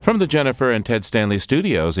From the Jennifer and Ted Stanley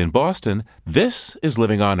studios in Boston, this is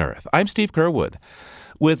Living on Earth. I'm Steve Curwood.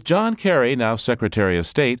 With John Kerry, now Secretary of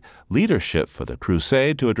State, leadership for the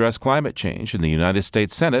crusade to address climate change in the United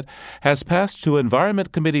States Senate has passed to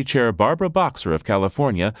Environment Committee Chair Barbara Boxer of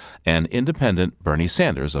California and Independent Bernie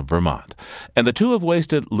Sanders of Vermont. And the two have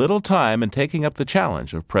wasted little time in taking up the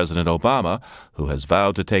challenge of President Obama, who has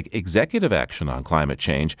vowed to take executive action on climate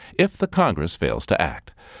change if the Congress fails to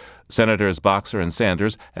act. Senators Boxer and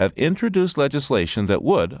Sanders have introduced legislation that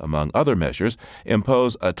would, among other measures,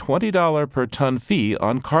 impose a $20 per ton fee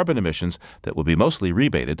on carbon emissions that will be mostly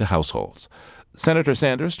rebated to households. Senator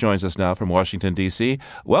Sanders joins us now from Washington, D.C.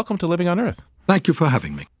 Welcome to Living on Earth. Thank you for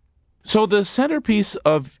having me. So the centerpiece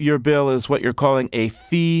of your bill is what you're calling a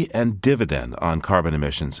fee and dividend on carbon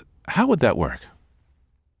emissions. How would that work?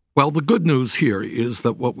 Well, the good news here is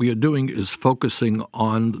that what we are doing is focusing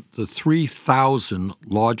on the 3,000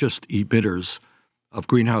 largest emitters of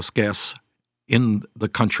greenhouse gas in the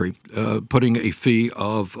country, putting a fee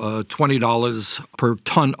of $20 per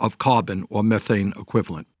ton of carbon or methane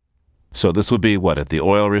equivalent. So this would be what, at the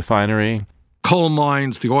oil refinery? Coal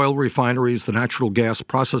mines, the oil refineries, the natural gas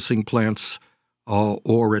processing plants,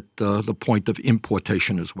 or at the point of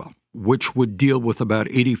importation as well, which would deal with about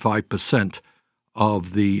 85%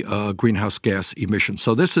 of the greenhouse gas emissions.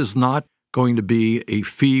 So this is not going to be a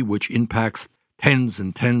fee which impacts tens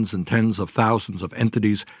and tens and tens of thousands of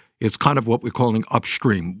entities. It's kind of what we're calling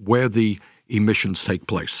upstream, where the emissions take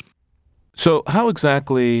place. So how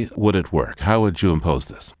exactly would it work? How would you impose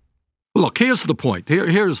this? Look, here's the point.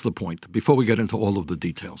 Here's the point before we get into all of the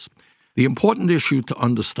details. The important issue to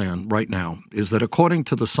understand right now is that according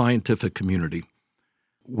to the scientific community,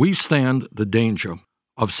 we stand the danger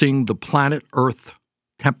of seeing the planet Earth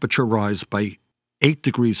temperature rise by 8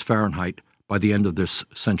 degrees Fahrenheit by the end of this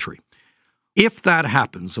century. If that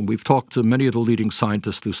happens, and we've talked to many of the leading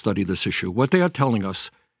scientists who study this issue, what they are telling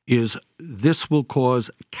us is this will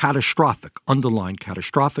cause underlying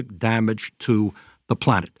catastrophic damage to the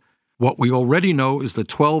planet. What we already know is that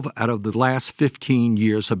 12 out of the last 15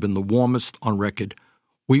 years have been the warmest on record.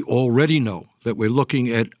 We already know that we're looking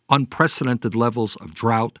at unprecedented levels of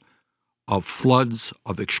drought, of floods,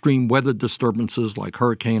 of extreme weather disturbances like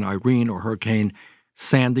Hurricane Irene or Hurricane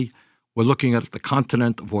Sandy. We're looking at the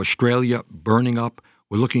continent of Australia burning up.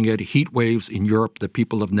 We're looking at heat waves in Europe that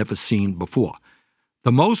people have never seen before.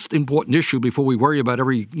 The most important issue before we worry about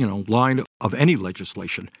every line of any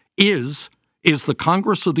legislation is the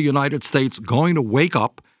Congress of the United States going to wake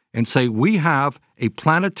up and say, we have a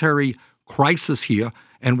planetary crisis here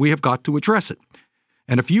and we have got to address it.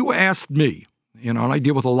 And if you asked me, and I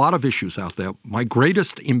deal with a lot of issues out there, my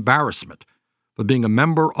greatest embarrassment for being a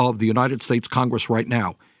member of the United States Congress right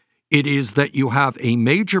now, it is that you have a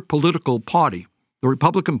major political party, the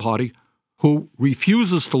Republican Party, who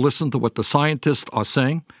refuses to listen to what the scientists are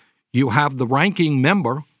saying. You have the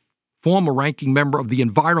former ranking member of the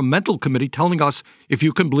Environmental Committee telling us, if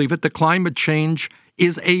you can believe it, that climate change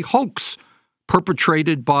is a hoax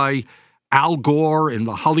perpetrated by Al Gore and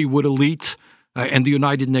the Hollywood elite and the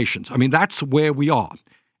United Nations. I mean, that's where we are.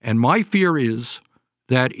 And my fear is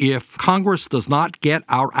that if Congress does not get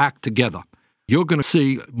our act together, you're going to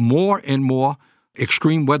see more and more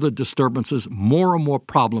extreme weather disturbances, more and more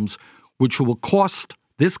problems, which will cost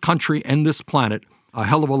this country and this planet a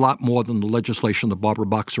hell of a lot more than the legislation that Barbara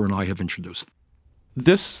Boxer and I have introduced.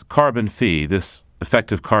 This carbon fee, this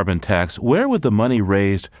effective carbon tax, where would the money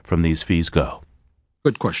raised from these fees go?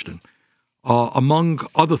 Good question. Among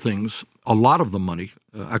other things, a lot of the money,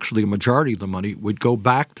 actually a majority of the money, would go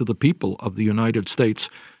back to the people of the United States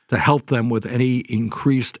to help them with any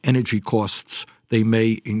increased energy costs they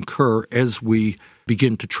may incur as we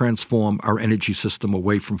begin to transform our energy system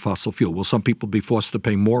away from fossil fuel. Will some people be forced to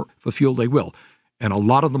pay more for fuel? They will. And a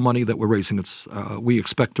lot of the money that we're raising, we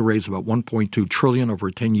expect to raise about $1.2 trillion over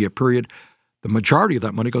a 10-year period. The majority of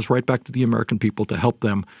that money goes right back to the American people to help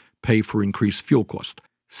them pay for increased fuel costs.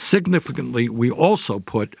 Significantly, we also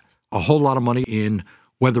put a whole lot of money in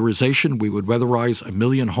weatherization. We would weatherize 1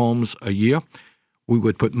 million homes a year. We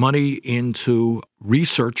would put money into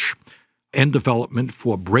research and development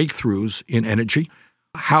for breakthroughs in energy.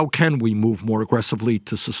 How can we move more aggressively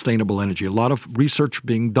to sustainable energy? A lot of research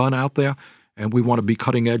being done out there, and we want to be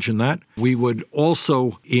cutting edge in that. We would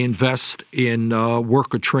also invest in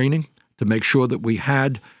worker training to make sure that we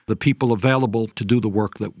had the people available to do the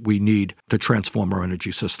work that we need to transform our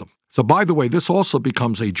energy system. So, by the way, this also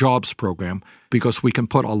becomes a jobs program because we can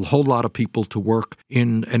put a whole lot of people to work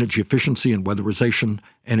in energy efficiency and weatherization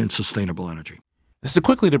and in sustainable energy. So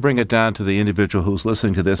quickly to bring it down to the individual who's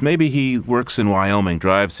listening to this, maybe he works in Wyoming,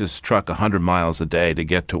 drives his truck 100 miles a day to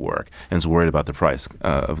get to work, and is worried about the price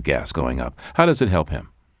of gas going up. How does it help him?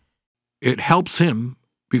 It helps him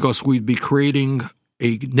because we'd be creating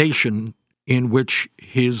a nation in which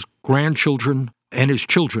his grandchildren and his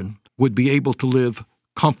children would be able to live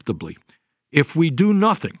comfortably. If we do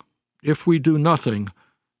nothing,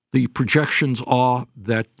 the projections are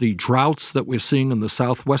that the droughts that we're seeing in the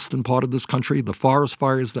southwestern part of this country, the forest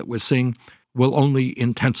fires that we're seeing, will only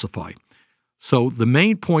intensify. So the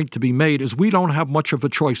main point to be made is we don't have much of a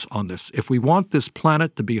choice on this. If we want this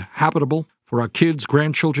planet to be habitable for our kids,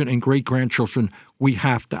 grandchildren, and great-grandchildren, we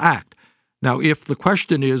have to act. Now, if the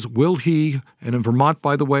question is, will he, and in Vermont,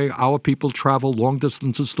 by the way, our people travel long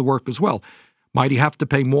distances to work as well, might he have to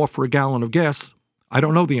pay more for a gallon of gas? I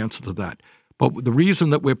don't know the answer to that. But the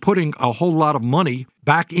reason that we're putting a whole lot of money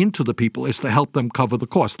back into the people is to help them cover the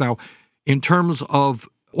cost. Now, in terms of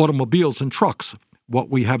automobiles and trucks, what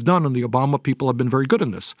we have done, and the Obama people have been very good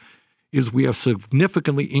in this, is we have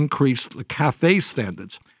significantly increased the CAFE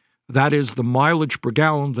standards. That is the mileage per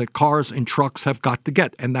gallon that cars and trucks have got to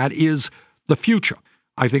get, and that is the future.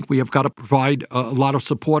 I think we have got to provide a lot of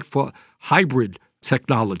support for hybrid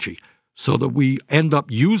technology, so that we end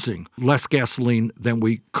up using less gasoline than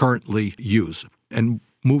we currently use and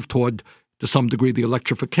move toward, to some degree, the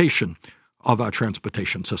electrification of our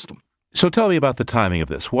transportation system. So tell me about the timing of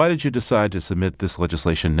this. Why did you decide to submit this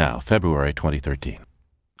legislation now, February 2013?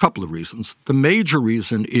 A couple of reasons. The major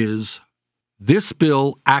reason is this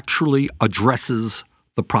bill actually addresses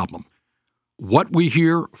the problem. What we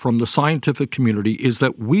hear from the scientific community is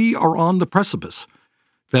that we are on the precipice,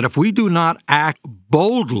 that if we do not act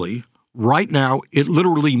boldly, right now, it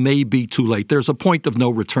literally may be too late. There's a point of no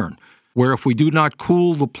return, where if we do not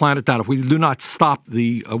cool the planet down, if we do not stop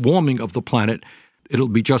the warming of the planet, it'll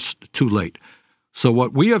be just too late. So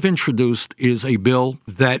what we have introduced is a bill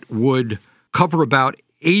that would cover about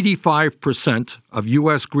 85% of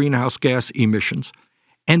U.S. greenhouse gas emissions.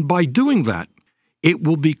 And by doing that, it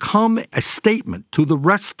will become a statement to the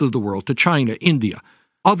rest of the world, to China, India,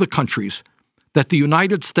 other countries, that the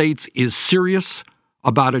United States is serious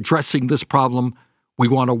about addressing this problem. We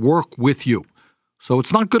want to work with you. So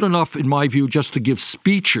it's not good enough, in my view, just to give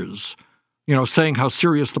speeches, saying how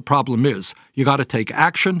serious the problem is. You got to take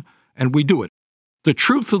action, and we do it. The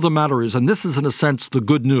truth of the matter is, and this is in a sense the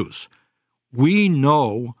good news, we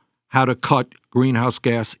know how to cut greenhouse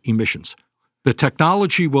gas emissions. The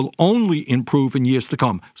technology will only improve in years to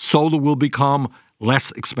come. Solar will become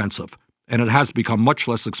less expensive, and it has become much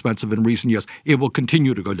less expensive in recent years. It will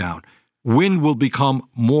continue to go down. Wind will become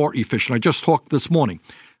more efficient. I just talked this morning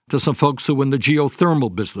to some folks who are in the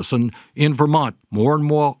geothermal business, and in Vermont, more and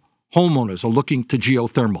more homeowners are looking to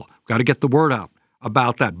geothermal. We've got to get the word out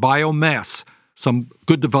about that. Biomass, some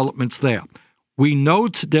good developments there. We know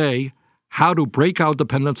today how to break our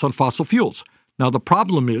dependence on fossil fuels. Now, the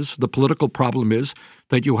political problem is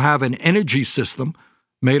that you have an energy system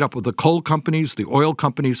made up of the coal companies, the oil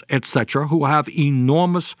companies, etc., who have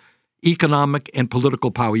enormous economic and political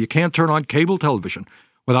power. You can't turn on cable television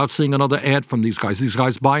without seeing another ad from these guys. These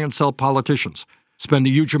guys buy and sell politicians, spend a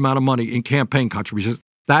huge amount of money in campaign contributions.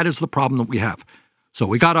 That is the problem that we have. So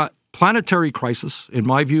we got a planetary crisis. In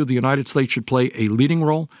my view, the United States should play a leading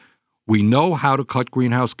role. We know how to cut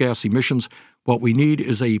greenhouse gas emissions. What we need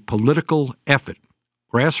is a political effort,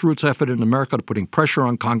 grassroots effort in America, to putting pressure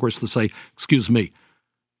on Congress to say, excuse me,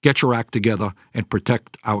 get your act together and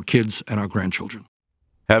protect our kids and our grandchildren.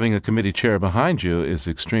 Having a committee chair behind you is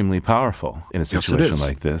extremely powerful in a situation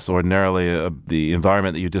like this. Ordinarily, the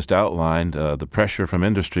environment that you just outlined, the pressure from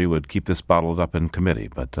industry would keep this bottled up in committee.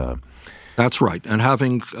 But that's right. And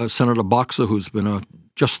having Senator Boxer, who's been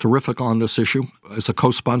just terrific on this issue, as a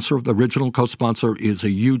co-sponsor, the original co-sponsor, is a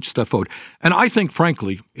huge step forward. And I think,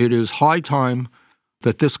 frankly, it is high time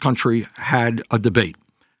that this country had a debate,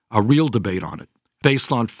 a real debate on it, based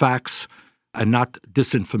on facts and not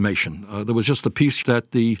disinformation. There was just a piece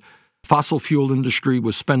that the fossil fuel industry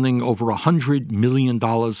was spending over $100 million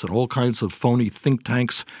in all kinds of phony think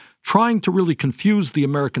tanks trying to really confuse the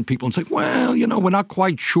American people and say, well, we're not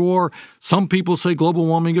quite sure. Some people say global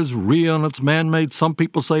warming is real and it's man-made. Some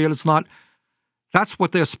people say it's not. That's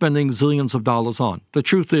what they're spending zillions of dollars on. The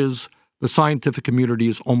truth is, the scientific community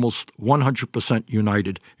is almost 100%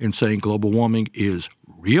 united in saying global warming is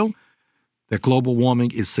real, that global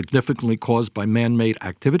warming is significantly caused by man-made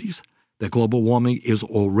activities, that global warming is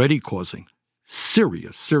already causing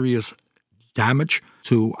serious damage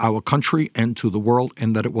to our country and to the world,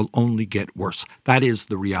 and that it will only get worse. That is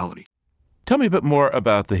the reality. Tell me a bit more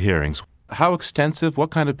about the hearings. How extensive?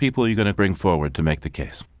 What kind of people are you going to bring forward to make the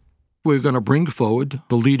case? We're going to bring forward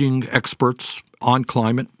the leading experts on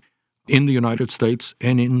climate in the United States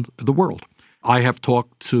and in the world. I have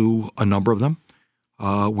talked to a number of them.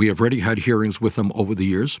 We have already had hearings with them over the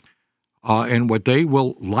years. And what they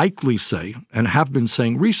will likely say, and have been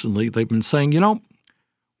saying recently, they've been saying,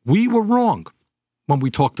 we were wrong when we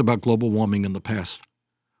talked about global warming in the past.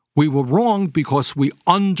 We were wrong because we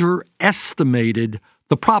underestimated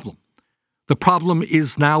the problem. The problem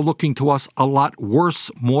is now looking to us a lot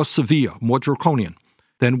worse, more severe, more draconian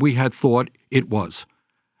than we had thought it was.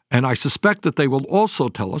 And I suspect that they will also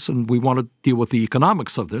tell us, and we want to deal with the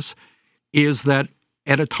economics of this, is that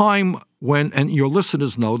at a time when, and your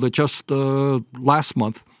listeners know that just last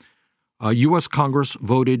month, U.S. Congress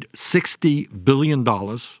voted $60 billion,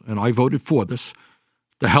 and I voted for this,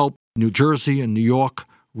 to help New Jersey and New York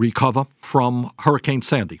recover from Hurricane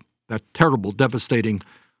Sandy, that terrible, devastating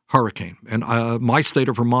hurricane. And my state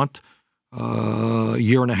of Vermont, a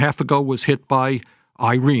year and a half ago, was hit by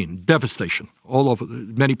Irene, devastation all over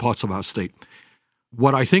many parts of our state.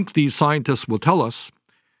 What I think these scientists will tell us,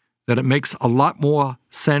 that it makes a lot more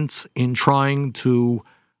sense in trying to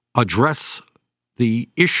address the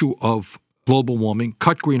issue of global warming,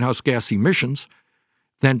 cut greenhouse gas emissions,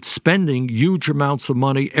 than spending huge amounts of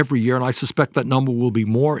money every year. And I suspect that number will be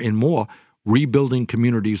more and more, rebuilding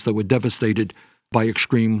communities that were devastated by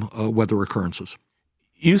extreme weather occurrences.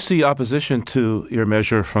 You see opposition to your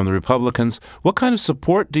measure from the Republicans. What kind of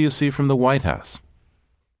support do you see from the White House?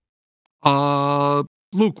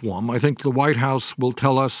 Lukewarm. I think the White House will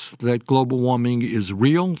tell us that global warming is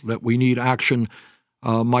real, that we need action.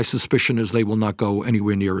 My suspicion is they will not go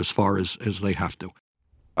anywhere near as far as they have to.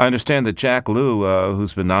 I understand that Jack Lew,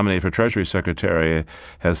 who's been nominated for Treasury Secretary,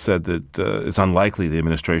 has said that it's unlikely the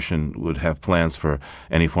administration would have plans for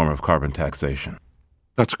any form of carbon taxation.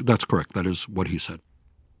 That's correct. That is what he said.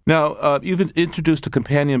 Now, you've introduced a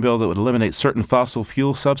companion bill that would eliminate certain fossil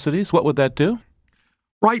fuel subsidies. What would that do?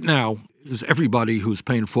 Right now, as everybody who's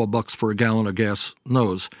paying $4 for a gallon of gas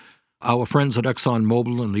knows, our friends at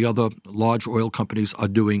ExxonMobil and the other large oil companies are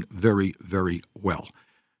doing very, very well.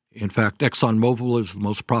 In fact, ExxonMobil is the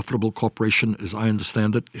most profitable corporation, as I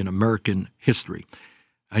understand it, in American history.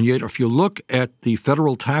 And yet, if you look at the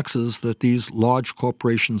federal taxes that these large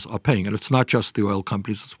corporations are paying, and it's not just the oil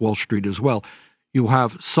companies, it's Wall Street as well, you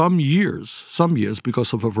have some years,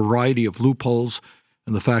 because of a variety of loopholes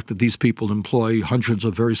and the fact that these people employ hundreds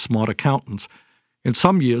of very smart accountants, in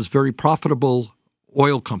some years, very profitable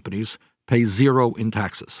oil companies pay zero in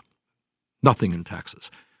taxes, nothing in taxes.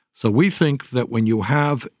 So we think that when you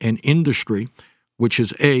have an industry which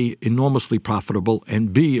is A, enormously profitable,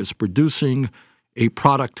 and B, is producing a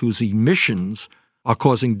product whose emissions are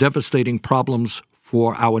causing devastating problems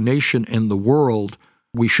for our nation and the world,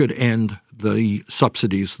 we should end the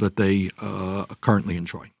subsidies that they currently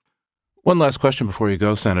enjoy. One last question before you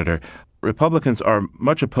go, Senator. Republicans are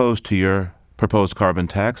much opposed to your proposed carbon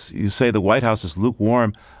tax. You say the White House is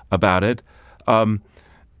lukewarm about it.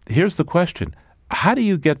 Here's the question. How do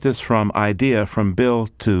you get this from bill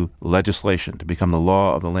to legislation to become the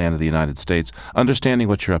law of the land of the United States, understanding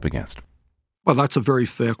what you're up against? Well, that's a very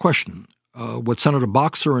fair question. What Senator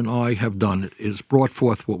Boxer and I have done is brought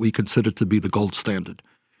forth what we consider to be the gold standard,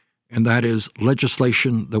 and that is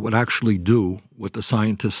legislation that would actually do what the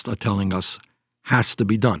scientists are telling us has to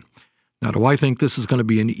be done. Now, do I think this is going to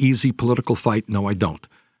be an easy political fight? No, I don't.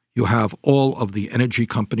 You have all of the energy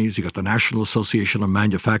companies. You got the National Association of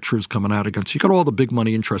Manufacturers coming out against. You got all the big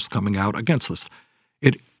money interests coming out against us.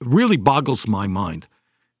 It really boggles my mind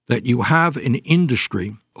that you have an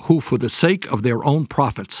industry who, for the sake of their own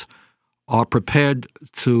profits, are prepared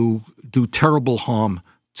to do terrible harm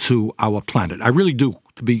to our planet. I really do,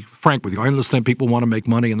 to be frank with you. I understand people want to make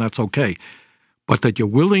money, and that's okay. But that you're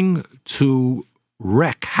willing to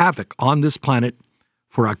wreak havoc on this planet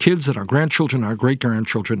for our kids and our grandchildren, our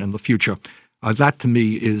great-grandchildren in the future, that to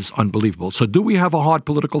me is unbelievable. So do we have a hard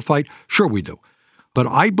political fight? Sure we do. But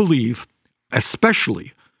I believe,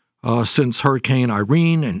 especially since Hurricane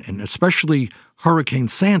Irene and especially Hurricane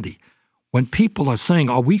Sandy, when people are saying,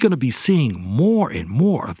 are we going to be seeing more and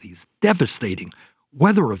more of these devastating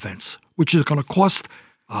weather events, which is going to cost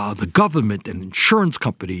the government and insurance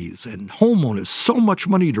companies and homeowners so much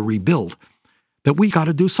money to rebuild, that we got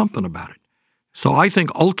to do something about it. So I think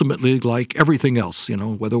ultimately, like everything else,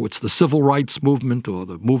 whether it's the civil rights movement or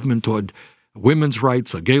the movement toward women's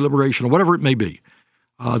rights or gay liberation or whatever it may be,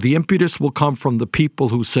 the impetus will come from the people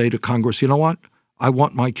who say to Congress, you know what? I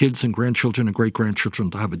want my kids and grandchildren and great-grandchildren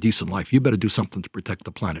to have a decent life. You better do something to protect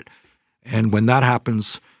the planet. And when that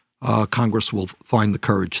happens, Congress will find the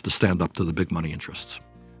courage to stand up to the big money interests.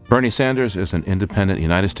 Bernie Sanders is an independent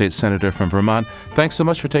United States Senator from Vermont. Thanks so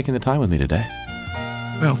much for taking the time with me today.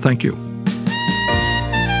 Well, thank you.